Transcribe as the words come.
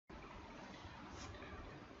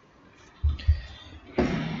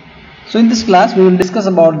So in this class we will discuss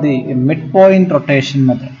about the midpoint rotation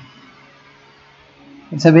method.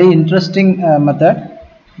 It's a very interesting method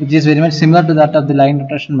which is very much similar to that of the line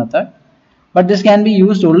rotation method, but this can be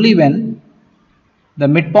used only when the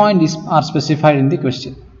midpoint are specified in the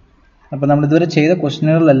question. അപ്പോൾ നമ്മൾ ഇതുവരെ ചെയ്ത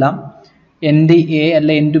ക്വസ്റ്റ്യനുകളിലെല്ലാം end A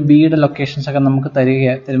അല്ലെ end ബിയുടെ locations ഒക്കെ നമുക്ക്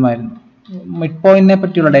തരുമായിരുന്നു. Mid പോയിന്റിനെ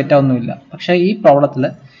പറ്റിയുള്ള ഡേറ്റ ഒന്നുമില്ല. പക്ഷേ ഈ പ്രോബ്ലത്തിൽ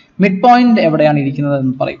മിഡ് പോയിന്റ് എവിടെയാണ് ഇരിക്കുന്നത്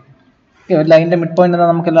എന്ന് പറയും. ഒരു ലൈനിന്റെ മിഡ് പോയിന്റ് എന്ന്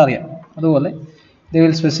നമുക്കെല്ലാം അറിയാം. അതുപോലെ they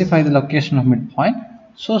will specify the location of midpoint.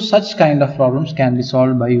 So such kind of problems can be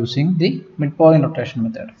solved by using the midpoint rotation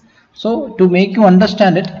method. So to make you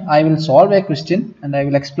understand it, I will solve a question and I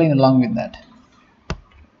will explain along with that.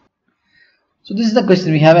 So this is the question.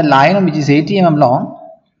 We have a line which is 80 mm long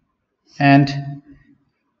and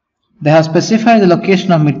they have specified the location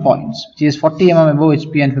of midpoints, which is 40 mm above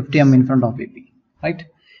HP and 50 mm in front of VP, right?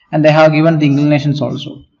 And they have given the inclinations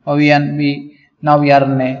also. Now we are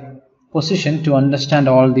in a position to understand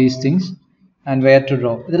all these things and where to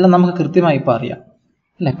draw. ഇതെല്ലാം നമുക്ക് കൃത്യമായി ഇപ്പോൾ അറിയാം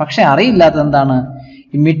അല്ലേ? പക്ഷേ അറിയില്ലാത്തത് എന്താണ്,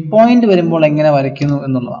 ഈ mid point വരുമ്പോൾ എങ്ങനെ വരയ്ക്കുന്നു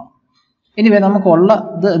എന്നുള്ളതാണ്. എനിവേ നമുക്കുള്ള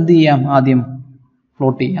ഇത് എന്ത് ചെയ്യാം, ആദ്യം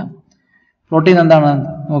പ്ലോട്ട് ചെയ്യാം. പ്ലോട്ട് ചെയ്യുന്നത് എന്താണ്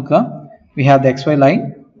നോക്കുക. We have the XY line.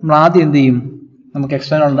 നമ്മൾ ആദ്യം എന്ത് ചെയ്യും, നമുക്ക്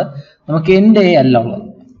XY ഉണ്ട്, നമുക്ക് എൻ്റെ അല്ല ഉള്ളത്.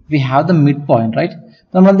 We have the mid point, right?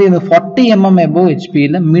 നമ്മൾ എന്ത് ചെയ്യുന്നു, 40 mm എബോവ്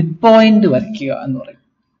HP-യിൽ മിഡ് പോയിന്റ് വരയ്ക്കുക എന്ന് പറയും,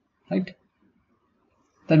 റൈറ്റ്?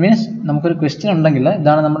 ദാറ്റ് മീൻസ് നമുക്കൊരു ക്വസ്റ്റ്യൻ ഉണ്ടെങ്കിൽ,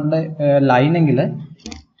 ഇതാണ് നമ്മുടെ ലൈനെങ്കിൽ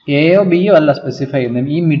എയോ ബിയോ അല്ല സ്പെസിഫൈ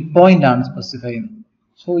ചെയ്യുന്നത്, ഈ മിഡ് പോയിന്റ് ആണ് സ്പെസിഫൈ ചെയ്യുന്നത്.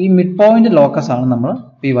 സോ ഈ മിഡ് പോയിന്റ് ലോക്കസ് ആണ് നമ്മൾ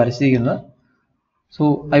ഈ വരച്ചിരിക്കുന്നത്. So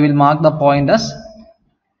I will mark the point as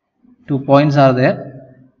 2 points are there,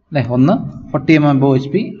 അല്ലേ? ഒന്ന് 40 mm above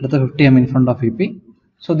HP, അടുത്ത 50 mm in front of VP.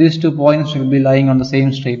 So these 2 points will be lying on the same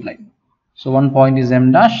straight line. So one point is M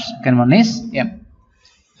dash, second one is M.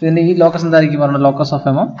 So in the locus എന്തായിരിക്കും പറഞ്ഞ locus of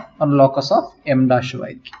M or locus of M dash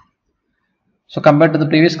ആയിരിക്കും. So compared to the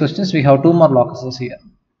previous questions, we have 2 more locuses here,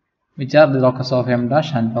 which are the locus of M dash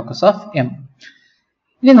and locus of M.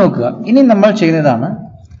 ഇനി നോക്കുക, ഇനി നമ്മൾ ചെയ്യുന്നതാണ്,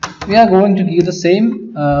 we are going to give the same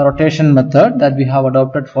rotation method that we have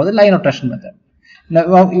adopted for the line rotation method.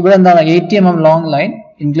 ഇവിടെ എന്താണ്, 80 mm long line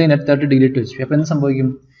inclined at 30 degree to HP. അപ്പോൾ എന്ത് സംഭവിക്കും,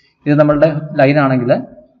 ഇത് നമ്മളുടെ ലൈൻ ആണെങ്കിൽ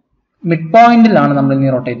മിഡ് പോയിന്റിലാണ് നമ്മൾ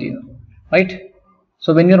ഇനി റൊട്ടേറ്റ് ചെയ്യുന്നത്, right? So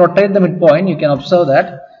when you rotate the midpoint, you can observe that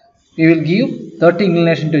we will give 30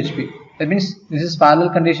 inclination to HP. That means this is parallel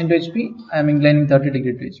condition to HP. I am inclining 30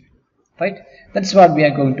 degree to HP, right? That's what we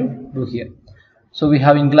are going to do here. So we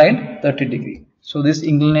have inclined 30 degree. So this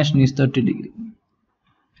inclination is 30 degree,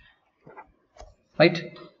 right?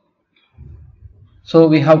 So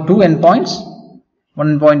we have 2 endpoints. One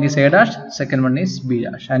endpoint is A dash, second one is B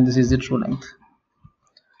dash, and this is the true length.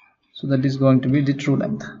 So that is going to be the true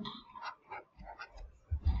length,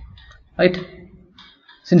 right?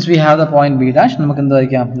 Since we have the point B dash, നമുക്ക് എന്ത്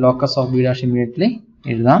വരയ്ക്കാം, locus of B dash immediately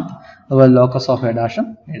എഴുതാം, അതുപോലെ locus of A dash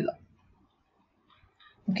എഴുതാം.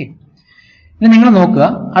 Okay, ഇനി നിങ്ങൾ നോക്കുക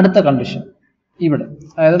അടുത്ത കണ്ടീഷൻ ഇവിടെ.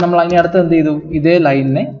 അതായത് നമ്മൾ അതിന് അടുത്ത് എന്ത് ചെയ്തു, ഇതേ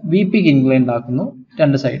ലൈനിനെ VP ക്ക് ഇൻക്ലൈൻഡ് ആക്കുന്നു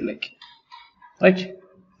രണ്ട് സൈഡിലേക്ക്, റൈറ്റ്?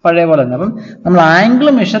 പഴയ പോലെ തന്നെ. അപ്പം നമ്മൾ ആംഗിൾ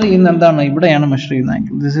മെഷർ ചെയ്യുന്ന എന്താണ്, ഇവിടെയാണ് മെഷർ ചെയ്യുന്ന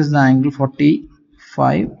angle. This is the angle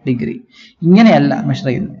 45 degree. ഇങ്ങനെയല്ല മെഷർ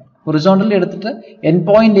ചെയ്യുന്നത്, ഹൊറിസോണ്ടലി എടുത്തിട്ട് എൻഡ്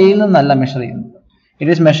പോയിന്റ് എയിൽ നിന്നല്ല മെഷർ ചെയ്യുന്നത്.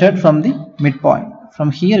 It is measured from the mid point. From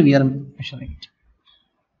here we R measuring it.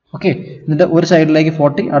 Okay, എന്നിട്ട് ഒരു സൈഡിലേക്ക്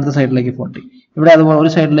 40, അടുത്ത സൈഡിലേക്ക് 40. ഇവിടെ അതുപോലെ ഒരു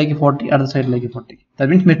സൈഡിലേക്ക് 40, അടുത്ത സൈഡിലേക്ക് 40. ദാറ്റ്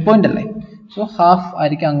മീൻസ് മിഡ് പോയിന്റ് അല്ലേ? സോ ഹാഫ്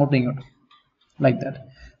ആയിരിക്കും അങ്ങോട്ടും ഇങ്ങോട്ടും, ലൈക്ക് ദാറ്റ്.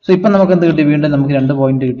 സോ ഇപ്പം നമുക്ക് എന്ത് കിട്ടി, വീണ്ടും നമുക്ക് 2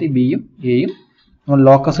 പോയിന്റ് കിട്ടി, ബിയും എയും. നമ്മൾ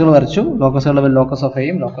ലോക്കസുകൾ വരച്ചു. ലോക്കസുകൾ ലോക്കസ് ഓഫ്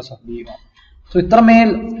എയും ലോക്കസ് ഓഫ് ബിയും ആണ്. സോ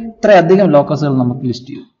ഇത്രയധികം ലോക്കസുകൾ നമുക്ക് ലിസ്റ്റ്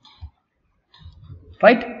ചെയ്തു,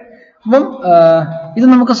 റൈറ്റ്? അപ്പം ഇത്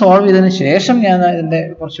നമുക്ക് സോൾവ് ചെയ്തതിന് ശേഷം ഞാൻ ഇതിൻ്റെ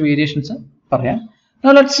കുറച്ച് വേരിയേഷൻസ് പറയാം.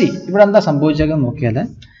 ലെറ്റ്സ് സീ ഇവിടെ എന്താ സംഭവിച്ചേക്കെന്ന് നോക്കിയാൽ,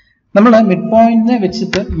 നമ്മൾ മിഡ് പോയിന്റിനെ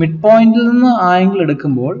വെച്ചിട്ട് മിഡ് പോയിന്റിൽ നിന്ന് ആംഗിൾ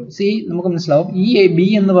എടുക്കുമ്പോൾ നമുക്ക് മനസ്സിലാവും ഈ ബി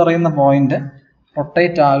എന്ന് പറയുന്ന പോയിന്റ്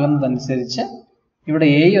റൊട്ടേറ്റ് ആകുന്നതനുസരിച്ച് ഇവിടെ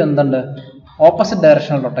എയും എന്തുണ്ട്, ഓപ്പോസിറ്റ്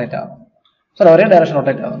ഡയറക്ഷനിൽ റൊട്ടേറ്റ് ആകും. ഒരേ ഡയറക്ഷൻ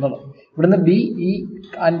റൊട്ടേറ്റ് ആകുന്നുള്ളൂ. ഇവിടുന്ന് ബി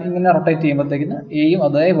ഇങ്ങനെ റൊട്ടേറ്റ് ചെയ്യുമ്പോഴത്തേക്കിന് എയും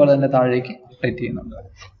അതേപോലെ തന്നെ താഴേക്ക് റൊട്ടേറ്റ് ചെയ്യുന്നുണ്ട്,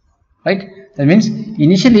 റൈറ്റ്? ദാറ്റ് മീൻസ്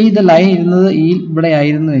ഇനിഷ്യലി ഇത് ലൈൻ ഇരുന്നത് ഇവിടെ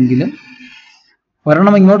ആയിരുന്നുവെങ്കിലും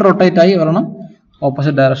ഒരെണ്ണം ഇങ്ങോട്ട് റൊട്ടേറ്റ് ആയി, ഒരെണ്ണം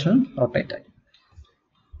ഓപ്പോസിറ്റ് ഡയറക്ഷനിൽ റൊട്ടേറ്റ് ആയി.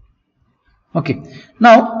 ഓക്കെ,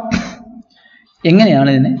 നൗ എങ്ങനെയാണ്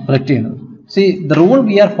ഇതിനെ പ്രൊജക്റ്റ് ചെയ്യുന്നത്? The rule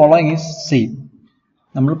V are following is same.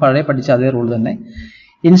 നമ്മൾ പഴയ പഠിച്ച അതേ റൂൾ തന്നെ.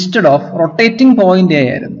 Instead of rotating point A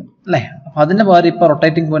ആയിരുന്നു അല്ലേ, അപ്പോൾ അതിൻ്റെ പകരം ഇപ്പോൾ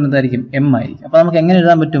റൊട്ടേറ്റിംഗ് പോയിന്റ് എന്തായിരിക്കും, എം ആയിരിക്കും. അപ്പോൾ നമുക്ക് എങ്ങനെ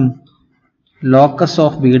എഴുതാൻ പറ്റും, locus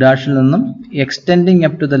of B dash നിന്നും extending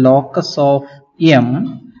up to the locus of M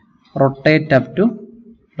rotate up to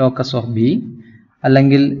locus of B,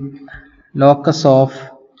 അല്ലെങ്കിൽ locus of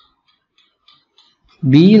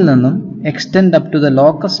B യിൽ നിന്നും extend up to the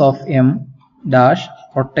locus of M dash,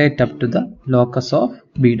 rotate up to the locus of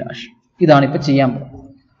B dash. ഇതാണ് ഇപ്പോൾ ചെയ്യാൻ പോകുന്നത്.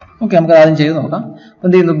 Okay, നമുക്ക് ആദ്യം ചെയ്ത് നോക്കാം.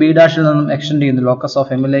 എന്ത് ചെയ്യുന്നു? ബി ഡാഷിൽ നിന്നും എക്സ്റ്റെൻഡ് ചെയ്യുന്നു ലോക്കസ്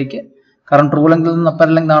ഓഫ് എമ്മിലേക്ക്. കാരണം ട്രൂ ലെങ്തിൽ നിന്ന്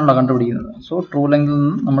അപ്പറന്റ് ലെങ്ത് ആണല്ലോ കണ്ടുപിടിക്കുന്നത്. സോ ട്രൂ ലെങ്തിൽ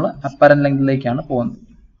നിന്നും നമ്മൾ അപ്പറന്റ് ലെങ്തിലേക്കാണ് പോകുന്നത്.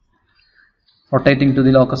 Rotating to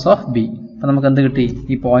the locus of B. അപ്പം നമുക്ക് എന്ത് കിട്ടി?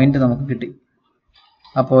 ഈ പോയിന്റ് നമുക്ക് കിട്ടി.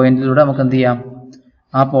 ആ പോയിന്റിലൂടെ നമുക്ക് എന്ത് ചെയ്യാം?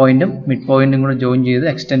 ആ പോയിന്റും മിഡ് പോയിന്റും കൂടെ ജോയിൻ ചെയ്ത്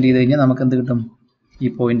എക്സ്റ്റെൻഡ് ചെയ്ത് കഴിഞ്ഞാൽ നമുക്ക് എന്ത് കിട്ടും? ഈ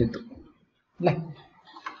പോയിന്റ് എത്തും അല്ലേ?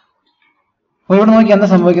 അപ്പോൾ ഇവിടെ നോക്കി എന്താ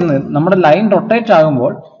സംഭവിക്കുന്നത്? നമ്മുടെ ലൈൻ റൊട്ടേറ്റ്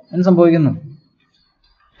ആകുമ്പോൾ എന്ത് സംഭവിക്കുന്നു?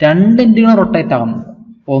 രണ്ട് എൻഡുകളും റൊട്ടേറ്റ് ആകുന്നുണ്ട്.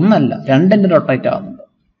 ഒന്നല്ല, രണ്ട് എൻഡ് റൊട്ടേറ്റ് ആകുന്നുണ്ട്.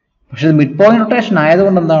 പക്ഷെ മിഡ് പോയിന്റ് റൊട്ടേഷൻ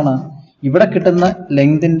ആയതുകൊണ്ട് എന്താണ്? ഇവിടെ കിട്ടുന്ന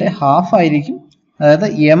ലെങ്തിന്റെ ഹാഫ് ആയിരിക്കും. അതായത്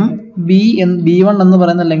എം ബി B1 എന്ന്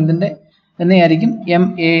പറയുന്ന ലെങ്തിന്റെ തന്നെയായിരിക്കും എം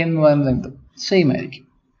എ എന്ന് പറയുന്ന ലെങ്ത്. സെയിം ആയിരിക്കും.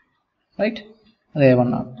 റൈറ്റ്? അത്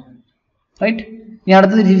A1 ആണ്. റൈറ്റ്? ഇനി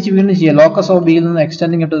അടുത്തത് തിരിച്ച് വീണ്ടും ചെയ്യുക. ലോക്കസ് ഓഫ് ബിയിൽ നിന്ന്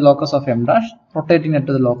extending to the locus of M dash, rotating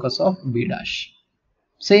to the locus of B dash.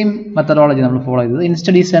 Same methodology നമ്മൾ ഫോളോ ചെയ്തത്.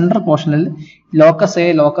 ഇൻസ്റ്റഡ് ഈ സെൻട്രൽ പോർഷനിൽ ലോക്കസ്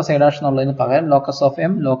എ ഡാഷ് എന്നുള്ളതിന് പകരം ലോക്കസ് ഓഫ്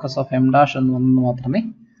എം ഡാഷ് എന്ന് ഒന്ന് മാത്രമേ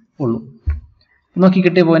ഉള്ളൂ. നോക്കി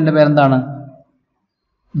കിട്ടിയ പോയിന്റ് പേരെന്താണ്?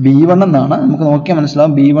 B1 എന്നാണ്. നമുക്ക് നോക്കിയാൽ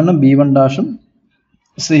മനസ്സിലാവും B1 ഉം B1 ഡാഷും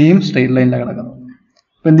സെയിം സ്ട്രെയിറ്റ് ലൈനിലാണ് കിടക്കുന്നത്.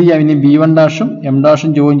 അപ്പോൾ എന്ത് ചെയ്യാം? ഇനി B1 ഡാഷും എം ഡാഷും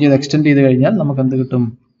ജോയിൻ ചെയ്ത് എക്സ്റ്റെൻഡ് ചെയ്ത് കഴിഞ്ഞാൽ നമുക്ക് എന്ത് കിട്ടും?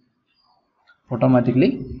 ഓട്ടോമാറ്റിക്കലി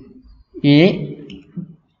എ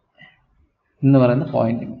എന്ന് പറയുന്ന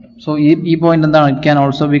പോയിന്റ് കിട്ടും. സോ ഈ പോയിന്റ് എന്താണ്? It can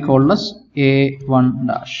also be called as A1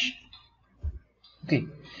 dash. Okay,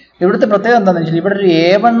 ഇവിടുത്തെ പ്രത്യേകത എന്താണെന്ന് വെച്ചാൽ ഇവിടെ ഒരു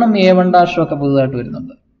A1 ഉം A1 ഡാഷും ഒക്കെ പുതുതായിട്ട്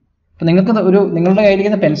വരുന്നുണ്ട്. അപ്പം നിങ്ങൾക്ക് നിങ്ങളുടെ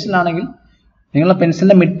കയ്യിലിരിക്കുന്ന പെൻസിലാണെങ്കിൽ നിങ്ങളുടെ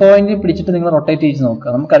പെൻസിലിന്റെ മിഡ് പോയിന്റ് പിടിച്ചിട്ട് നിങ്ങൾ റൊട്ടേറ്റ് ചെയ്ത് നോക്കുക.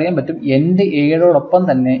 നമുക്കറിയാൻ പറ്റും എൻഡ് എയോടൊപ്പം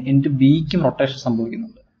തന്നെ എൻഡ് ബിക്കും റൊട്ടേഷൻ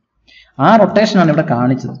സംഭവിക്കുന്നുണ്ട്. ആ റൊട്ടേഷനാണ് ഇവിടെ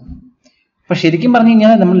കാണിച്ചത്. അപ്പൊ ശരിക്കും പറഞ്ഞു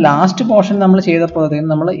കഴിഞ്ഞാൽ നമ്മൾ ലാസ്റ്റ് പോർഷൻ നമ്മൾ ചെയ്തപ്പോൾ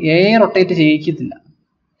നമ്മൾ എ റൊട്ടേറ്റ് ചെയ്യിക്കത്തില്ല.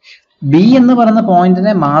 ബി എന്ന് പറയുന്ന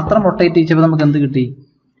പോയിന്റിനെ മാത്രം റൊട്ടേറ്റ് ചെയ്യിച്ചപ്പോൾ നമുക്ക് എന്ത് കിട്ടി?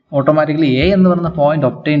 ഓട്ടോമാറ്റിക്കലി എ എന്ന് പറയുന്ന പോയിന്റ്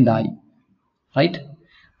ഒബ്റ്റൈൻഡ് ആയി. റൈറ്റ്?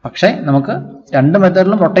 പക്ഷേ നമുക്ക് രണ്ട്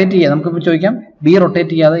മെത്തേഡിലും റൊട്ടേറ്റ് ചെയ്യാം. നമുക്കിപ്പോൾ ചോദിക്കാം ബി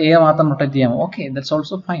റൊട്ടേറ്റ് ചെയ്യാതെ എ മാത്രം റൊട്ടേറ്റ് ചെയ്യാമോ? Okay, that's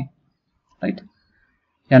also fine. Right?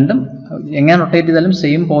 രണ്ടും എങ്ങനെ റൊട്ടേറ്റ് ചെയ്താലും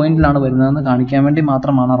സെയിം പോയിന്റിലാണ് വരുന്നതെന്ന് കാണിക്കാൻ വേണ്ടി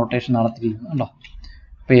മാത്രമാണ് റൊട്ടേഷൻ നടത്തിയിരിക്കുന്നത്. ഉണ്ടോ?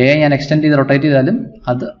 അപ്പോൾ എ ഞാൻ എക്സ്റ്റെൻഡ് ചെയ്ത് റൊട്ടേറ്റ് ചെയ്താലും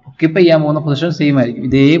അത് ഒക്യുപ്പൈ ചെയ്യാൻ പോകുന്ന പൊസിഷൻ സെയിം ആയിരിക്കും.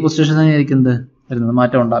 ഇതേ പൊസിഷൻ തന്നെയായിരിക്കും എന്ത് വരുന്നത്,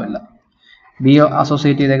 മാറ്റം ഉണ്ടാവില്ല. ബി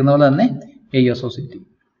അസോസിയേറ്റ് ചെയ്തേക്കുന്ന പോലെ തന്നെ എ അസോസിയേറ്റ് ചെയ്യും.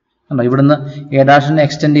 ഉണ്ടോ? ഇവിടുന്ന് എ ഡാഷിനെ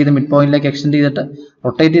എക്സ്റ്റെൻഡ് ചെയ്ത് മിഡ് പോയിന്റിലേക്ക് എക്സ്റ്റെൻഡ് ചെയ്തിട്ട്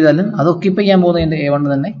റൊട്ടേറ്റ് ചെയ്താലും അത് ഒക്യുപ്പൈ ചെയ്യാൻ പോകുന്നത് A1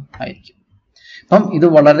 തന്നെ ആയിരിക്കും. അപ്പം ഇത്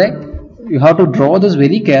വളരെ you have to draw this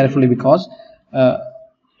very carefully because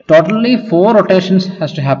totally 4 rotations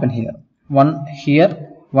has to happen here. One here,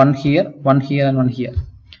 one here, one here and one here.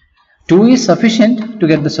 2 is sufficient to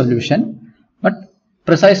get the solution, but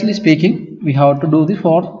precisely speaking we have to do the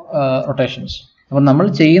 4 rotations. അപ്പോൾ നമ്മൾ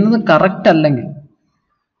ചെയ്യുന്നത് correct അല്ലെങ്കിൽ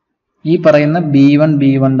ഈ പറയുന്ന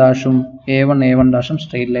B1 ഡാഷും A1 ഡാഷും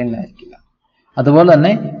straight ലൈനിലായിരിക്കില്ല. അതുപോലെ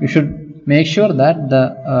തന്നെ you should make sure that the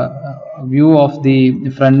view of the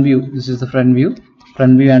front view, this is the front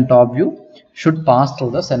view and top view should pass through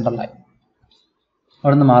the center line.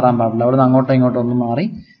 അവിടെ നിന്ന് മാറാൻ പാടില്ല, അവിടെ നിന്ന് അങ്ങോട്ടോ ഇങ്ങോട്ടോ ഒന്നും മാറി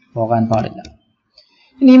പോകാൻ പാടില്ല.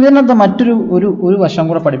 ഇനി ഇതിനകത്ത് മറ്റൊരു ഒരു വശം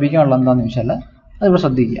കൂടെ പഠിപ്പിക്കാനുള്ള എന്താണെന്ന് വെച്ചാൽ അതിവിടെ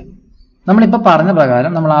ശ്രദ്ധിക്കുക. നമ്മളിപ്പോൾ പറഞ്ഞ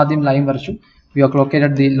പ്രകാരം നമ്മൾ ആദ്യം ലൈൻ വരച്ചു. V are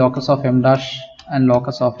located the locus of M dash and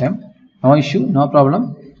locus of M. No issue, no problem.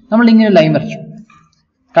 നമ്മൾ ഇങ്ങനെ ലൈൻ വരച്ചു.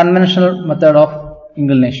 Conventional method of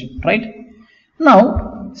inclination. Right? Now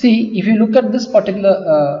see, if you look at this particular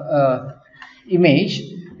image,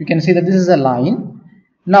 you can see that this is a line.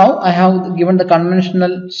 Now I have given the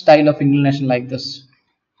conventional style of inclination like this.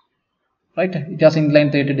 Right? It has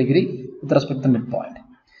inclined 30 degree with respect to the midpoint.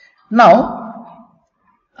 Now,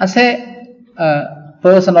 as a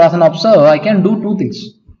person or as an observer, I can do two things.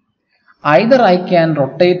 Either I can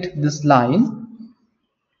rotate this line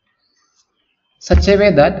such a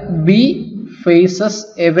way that B faces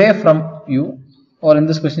away from you, or in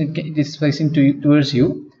this question it is facing towards you,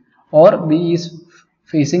 or B is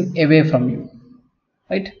facing away from you.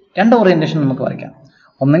 Right? രണ്ട് orientation നമുക്ക് വരയ്ക്കാം.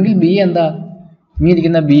 ഒന്നെങ്കിൽ B എന്താ,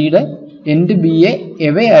 ഇരിക്കുന്ന ബിയുടെ end ബിയെ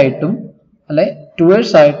away ആയിട്ടും അല്ലെ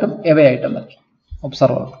towards ആയിട്ടും എവേ ആയിട്ടും വരയ്ക്കാം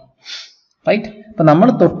ഒബ്സർവർ. റൈറ്റ്? അപ്പൊ നമ്മൾ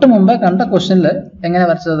തൊട്ട് മുമ്പ് കണ്ട ക്വസ്റ്റ്യനിൽ എങ്ങനെ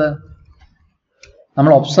വരച്ചത്?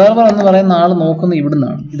 നമ്മൾ ഒബ്സർവർ എന്ന് പറയുന്ന ആൾ നോക്കുന്നത്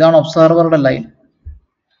ഇവിടുന്നാണ്. ഇതാണ് ഒബ്സർവറുടെ ലൈൻ.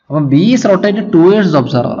 അപ്പം B is rotated towards the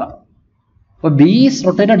observer ആണ്. അപ്പോൾ B is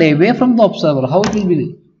rotated away from the observer. How it will be?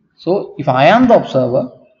 So if I am the observer,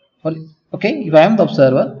 if I am the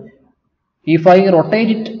observer, if I rotate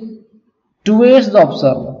it towards the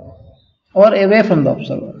observer or away from the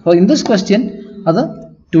observer. So in this question, അത്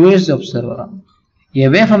towards the observer ആണ്.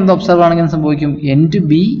 away from the observer ആണെങ്കിൽ സംഭവിക്കും end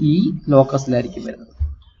B ഈ ലോക്കസിലായിരിക്കും വരുന്നത്.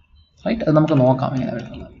 right?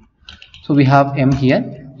 So we have M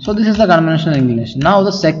here. So this is the conventional inclination. Now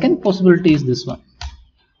the second possibility is this one,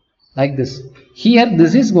 like this. Here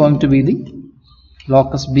this is going to be the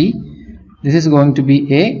locus B, this is going to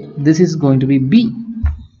be A, this is going to be B,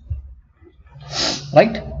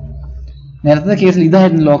 right? Now in the case is the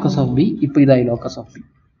locus of B, this is the locus of B,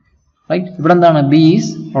 right? B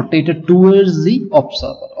is rotated towards the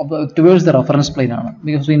observer, towards the reference plane,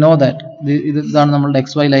 because we know that this is the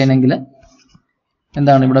XY line. And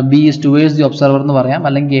then B is towards the observer,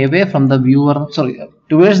 away from the viewer, sorry,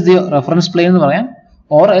 towards the reference plane,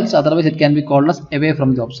 or else otherwise it can be called as away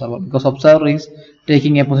from the observer, because observer is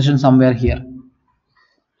taking a position somewhere here,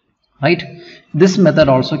 right? This method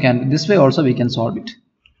also can, this way also we can solve it,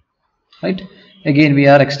 right? Again we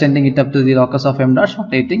are extending it up to the locus of M dash,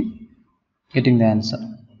 rotating, getting the answer.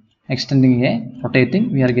 Extending A, rotating,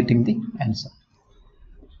 we are getting the answer,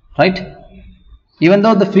 right? Even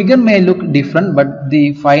though the figure may look different, but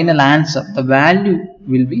the final answer, the value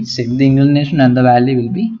will be same. The inclination and the value will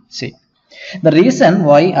be same. The reason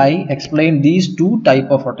why I explained these two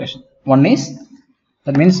type of rotation, one is,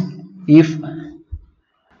 that means if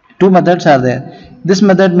two methods are there, this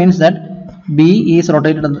method means that B is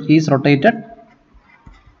rotated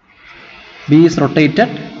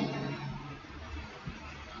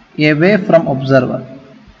away from observer.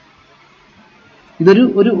 This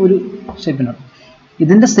is shape. This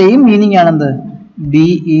is the same meaning,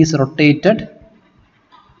 B is rotated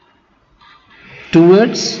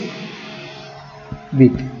towards B.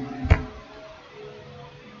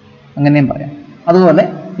 In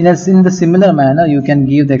the similar manner, you can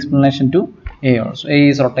give the explanation to A also. A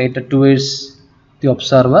is rotated towards the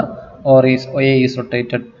observer, or A is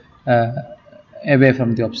rotated away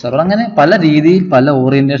from the observer. Pala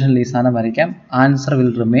orientation answer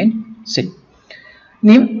will remain same.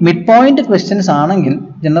 Midpoint questions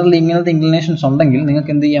generally inclinations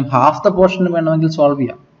half the portion solve.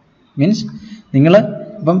 Means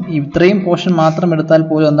portion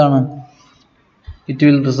it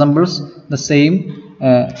will resemble the same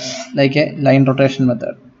like a line rotation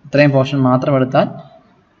method. Portion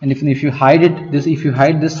and if you hide it, if you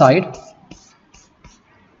hide this side,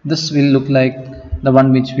 this will look like the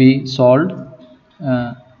one which we solved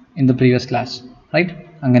in the previous class, right?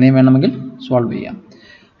 Solve.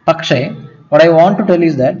 What I want to tell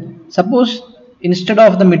is that suppose instead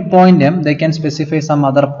of the midpoint M, they can specify some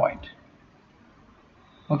other point.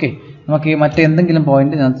 Okay, midpoint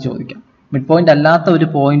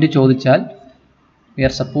point, we are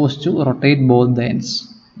supposed to rotate both the ends.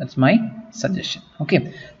 That's my suggestion.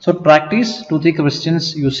 Okay, so practice 2-3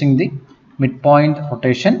 questions using the midpoint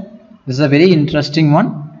rotation. This is a very interesting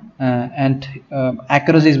one, and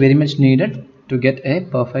accuracy is very much needed to get a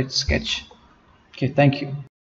perfect sketch. Okay, thank you.